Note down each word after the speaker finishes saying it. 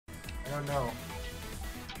don't know.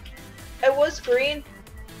 It was green.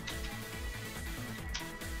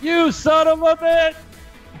 You son of a bitch!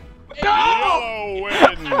 Yellow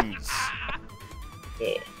wins.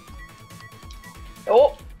 Yeah.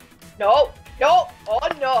 No. No. No. Oh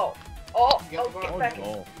no. Oh, Yeah, oh, get oh, back.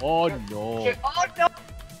 No. Oh no. Oh no.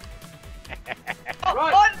 Oh,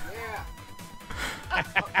 Run! oh, Yeah!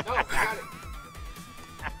 No, I got it.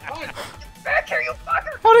 Run! get back here, you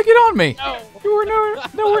fucker! How'd it get on me? No. You were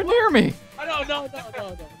nowhere near me. No.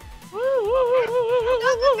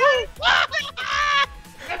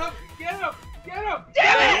 Get him! Get him! Get him!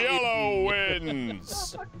 Damn it! Yellow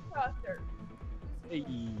wins. Oh, fucking Foster. Hey.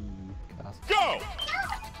 Go.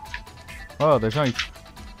 Oh, there's only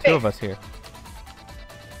two of us here.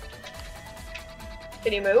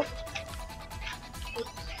 Can you move?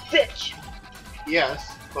 Bitch.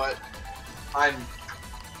 Yes, but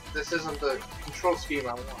this isn't the control scheme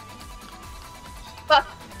I want. Fuck.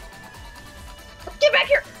 Get back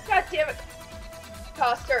here! God damn it.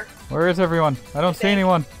 Foster. Where is everyone? I don't see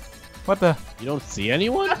anyone. What the? You don't see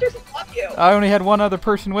anyone? Foster doesn't love you. I only had one other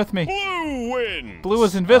person with me. Blue wins. Blue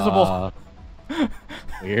was invisible.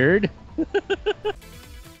 Weird.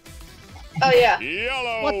 Oh yeah.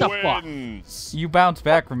 Yellow What the fuck? wins. You bounced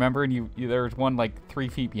back, remember? And you there was one like 3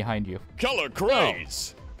 feet behind you. Color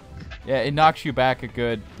craze. Yeah, it knocks you back a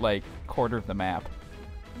good like quarter of the map.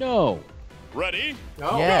 No. Ready?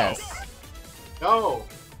 No. Yes. No.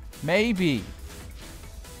 Maybe.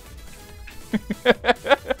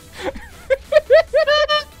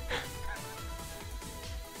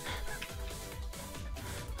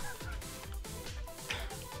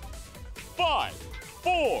 Five,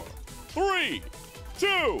 4, 3, 2,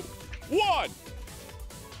 1.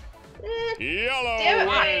 Damn Yellow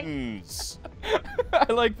it. wins.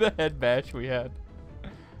 I like the head bash we had.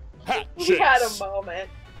 Hat We had a chase. moment.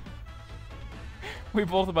 We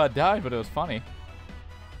both about died, but it was funny.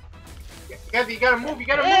 You gotta move, you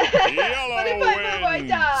gotta move! But if Yellow I move, I wins.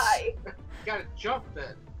 die. You gotta jump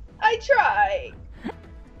then. I try.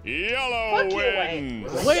 Yellow Fuck you, Wayne.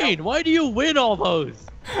 wins. Wayne, why do you win all those?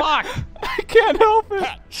 Fuck. I can't help it.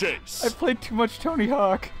 Hat chase. I played too much Tony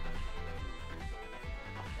Hawk.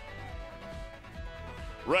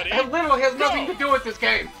 Ready? It literally has Go. nothing to do with this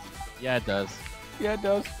game. Yeah, it does. Yeah, it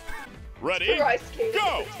does. Ready? For ice skating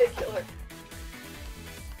Go. in particular.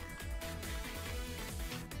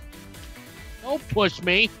 Don't push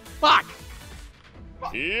me. Fuck.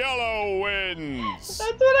 Yellow wins. That's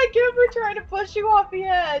what I get for trying to push you off the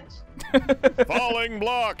edge. Falling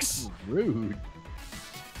blocks. Rude.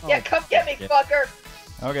 Yeah, come get me, shit. fucker.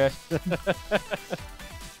 Okay.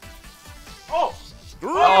 Oh!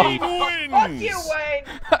 Green Fuck wins. you, Wayne.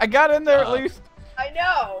 I got in there at least. I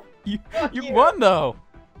know. You Fuck you you. won though.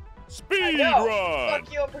 I Speed know. run.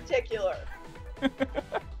 Fuck you in particular.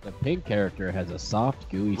 The pink character has a soft,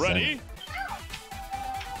 gooey Ready? scent.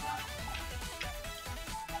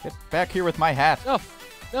 Get back here with my hat. No.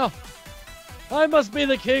 No. I must be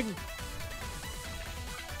the king.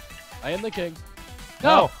 I am the king.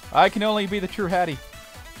 No, I can only be the true Hattie.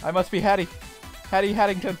 I must be Hattie. Hattie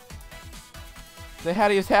Haddington. The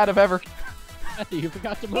hattiest hat of ever. You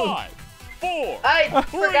forgot to move. 5, 4, I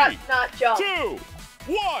Three, forgot to not jump. 2,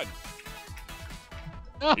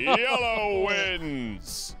 1. Yellow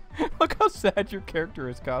wins. Look how sad your character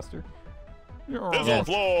is, Coster. Fizzle Yes.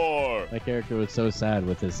 floor. My character was so sad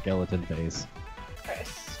with his skeleton face. I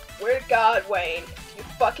swear to God, Wayne, if you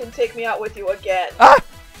fucking take me out with you again. Ah!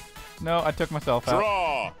 No, I took myself out.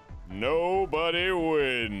 Draw. Nobody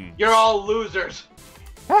wins. You're all losers.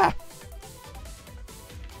 Ah!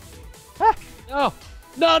 Ah! No.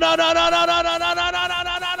 No, no, no, no, no, no, no, no, no, no, no,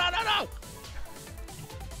 no, no, no, no, no.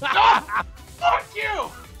 Fuck you!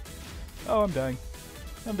 Oh, I'm dying.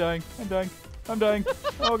 I'm dying. I'm dying. I'm dying.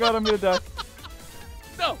 Oh god, I'm gonna die.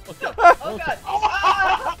 No. Okay. Oh God.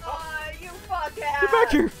 You fuck ass. Get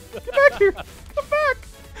back here! Get back here! Come back!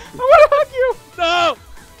 I wanna hug you! No.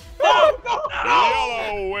 No! No!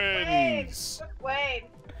 Yellow wins. Wayne.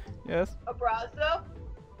 Yes. Abrazo.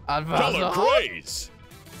 Color craze.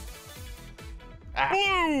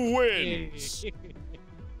 Blue wins.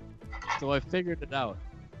 So I figured it out.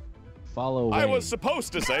 Follow Wayne. I was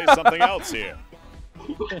supposed to say something else here.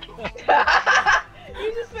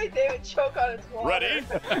 You just made David choke on his water. Ready?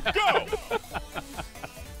 Go.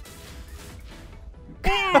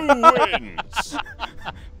 Blue wins.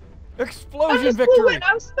 Explosion I'm victory!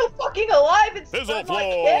 I'm still fucking alive and Fizzle stunned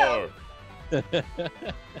like floor. him.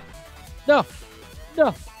 No.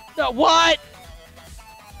 No. No. What?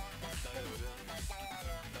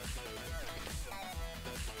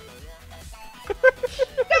 No,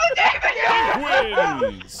 David! Pink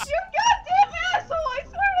wins. You goddamn asshole! I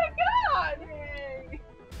swear to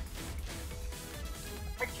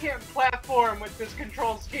different platform with this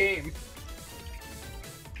control scheme.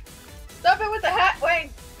 Stop it with the hat, Wayne!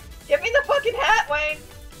 Give me the fucking hat, Wayne!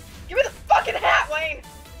 Give me the fucking hat, Wayne!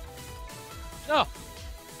 No.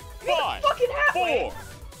 Give me the 5, fucking hat, Wayne!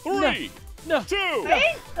 4, 3, No. 2, Wayne!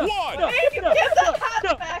 1. Wayne, you give the hat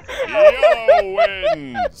No. back! Yellow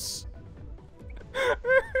wins.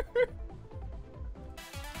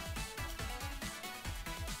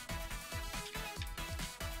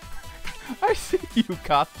 I see you,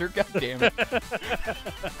 Coster. God damn it.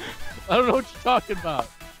 I don't know what you're talking about.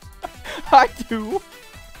 I do.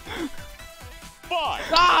 5,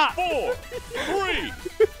 Ah! 4, 3,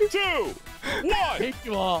 2, 1. Hate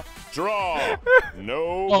you all. Draw.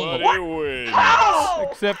 Nobody wins. Ow!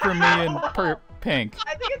 Except for me and Pink.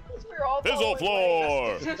 I think it's because we're all Fizzle following Wayne.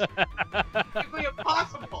 floor. It's just physically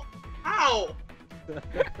impossible. How?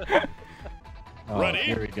 Oh, Ready?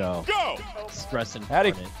 Here we go. Go. Stressing.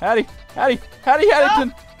 Hattie, Hattie, Hattie, Hattie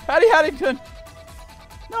Haddington. Hattie Haddington.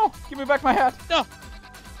 No, give me back my hat. No.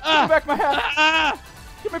 Give me back my hat. Ah!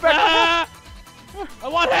 Give me back my hat. Ah! I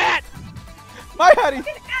want hat. My Hattie.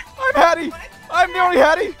 I'm Hattie. I'm the only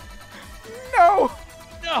Hattie. No.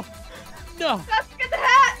 No. No. Coster, get the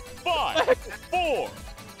hat! 5, 4,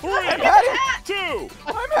 3, Hattie. 2,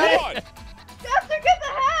 I'm Hattie. 1. Coster, get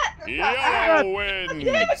the hat! Yellow Damn it,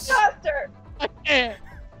 wins. Coster! I can't.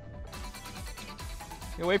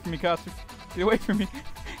 Get away from me, Coster. Get away from me.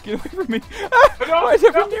 Get away from me. Ah, why is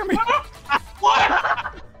everyone near me?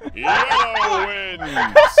 What? Yellow wins.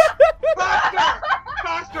 Coster!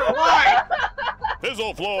 Coster, why?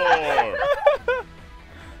 Fizzle floor.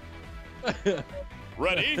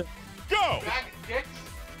 Ready? Go. Bag of dicks?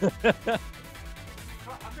 I'm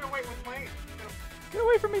gonna wait with Wayne. Get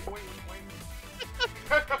away from me. Wait with Wayne.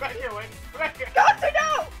 Come back here, Wayne. Come back here. Coster,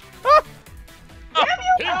 no! Ah, Damn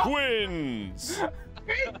you! Pink wins.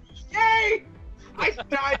 Yay! I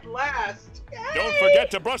died last. Yay! Don't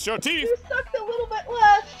forget to brush your teeth. You sucked a little bit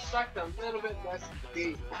less. Sucked a little bit less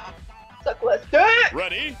deep. Suck less dick!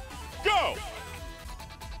 Ready? Go.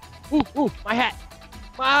 Ooh, my hat.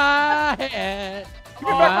 My hat. Give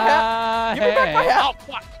me back my hat. Give me back my hat. Oh,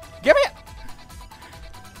 fuck. Give me it.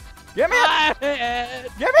 Give me it. My hat.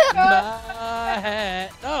 Give me it. My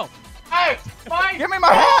hat. No. Hey, Mike! Give me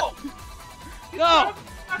my hat. No.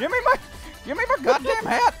 Give me my goddamn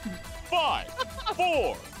hat. 5,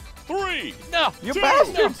 4, 3, No. You 2,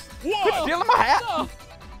 bastards. Quit 1. stealing my hat. No.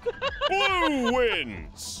 Blue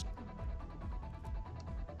wins.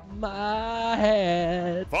 My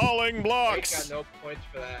hat. Falling I blocks. got no points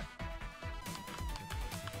for that.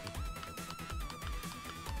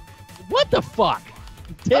 What the fuck?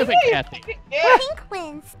 Damn it, Kathy. Yeah. Pink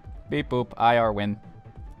wins. Beep boop. IR win.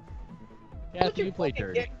 Kathy, you play fucking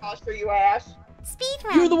dirty. dick, Coster, you ass. Speed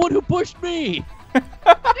run. You're the one who pushed me. I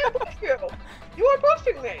didn't push you. You were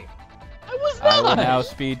pushing me. I was I not. will now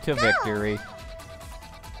speed to victory.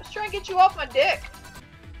 Let's try and get you off my dick.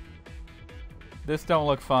 This don't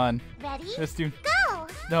look fun. Ready? This do. Go.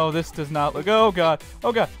 No, this does not look. Oh god.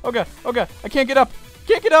 Oh god. Oh god. Oh god. I can't get up.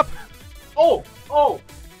 Can't get up. Oh! What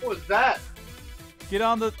was that? Get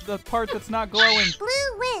on the part that's not glowing.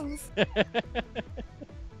 Blue wins.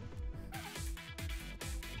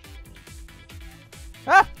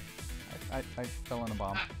 Ah! I fell in a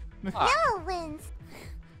bomb. Yellow wins.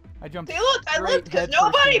 I jumped. See, look, I straight lived because head first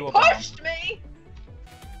nobody into a bomb. pushed me.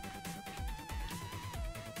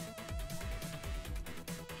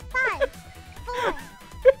 5, 4,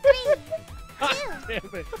 3, 2,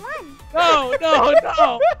 Damn it. 1. No, no,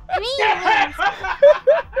 no. 3 wins.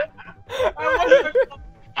 I wasn't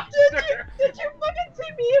Did you fucking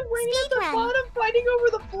see me and Wayne at the Speedrun. bottom fighting over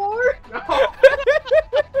the floor? No.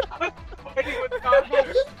 I was fighting with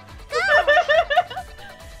Coster.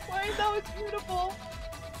 Wayne, that was beautiful.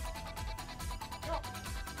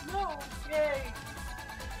 No. Yay.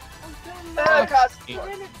 Coster.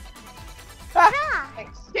 Draw.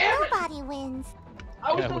 Thanks. Damn it. Nobody wins.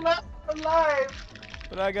 I was Yeah, the we- last alive.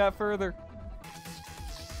 But I got further.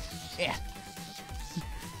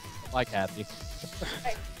 Like Kathy.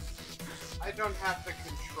 I don't have the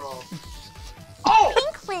control. Oh!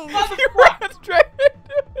 Pink wins. You ran straight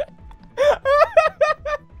into it.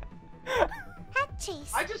 Hat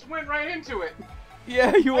chase. I just went right into it.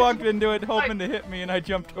 Yeah, you walked into it hoping to hit me, and I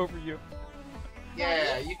jumped over you.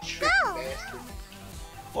 Yeah, you tricked Go. bastard.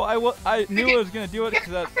 Well, I knew I was gonna do it,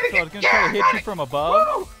 so I was gonna try to hit you from above.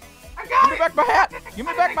 Woo! I got Give me it! back my hat! Give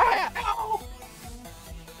me back my hat! No!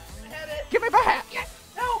 I had it. Give me my hat!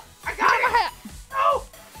 No! I got it! My hat! No!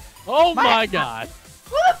 Oh my god.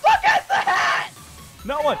 Who the fuck has the hat?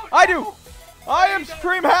 No one! I do! I am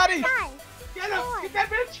Supreme Hattie! 5, Get him! Get that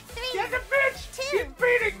bitch! 3, Get the bitch! 2, He's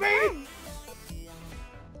beating me! 1.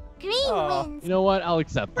 Green Aw. wins. You know what? I'll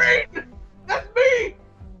accept that. Green! That's me!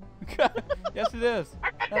 Yes, it is.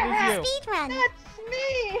 That is Speed run. That's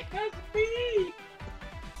me! That's me!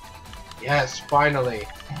 Yes, finally.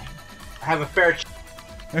 I have a fair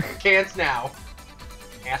chance now.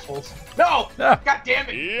 Assholes. No! Ah. God damn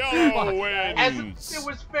it! Yellow As wins. it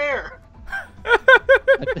was fair.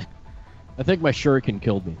 I think my shuriken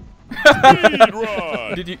killed me. Speed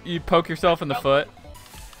run. Did you poke yourself in the foot?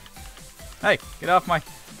 Hey, get off my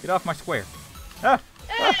square. Ah.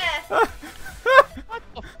 Eh!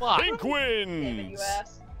 The fuck? Pink Damn it, wins. you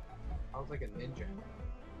ass. I was like a ninja.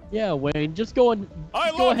 Yeah, Wayne, just go and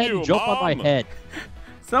I go love ahead you, and jump on my Mom. head.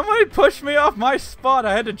 Somebody pushed me off my spot.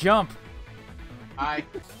 I had to jump. I.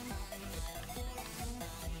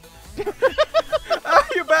 Ah,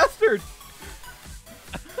 you bastard!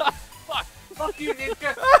 Fuck you,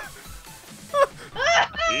 ninja!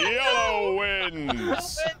 Yellow No wins.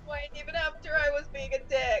 win, Wayne, even after I was being a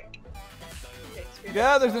dick. Okay, screw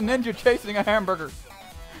Yeah, that. there's a ninja chasing a hamburger.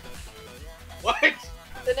 What?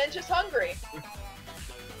 The ninja's hungry.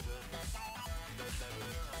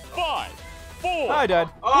 5, 4. Hi, Dad.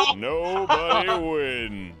 Oh! Nobody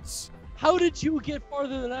wins. How did you get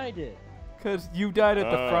farther than I did? Because you died at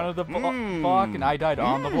the front of the block and I died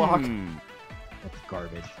on the block. That's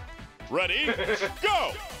garbage. Ready?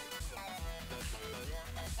 Go.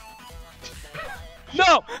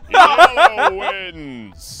 No! Yellow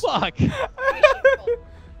wins. Fuck!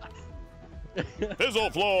 Fizzle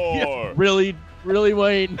floor. Really,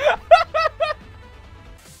 Wayne? Come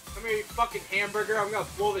here, you fucking hamburger. I'm gonna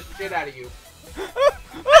blow the shit out of you.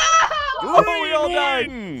 Oh, we all died.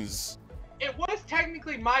 Wins. It was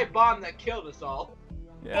technically my bomb that killed us all.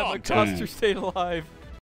 Yeah, but Fuck. Custer stayed alive.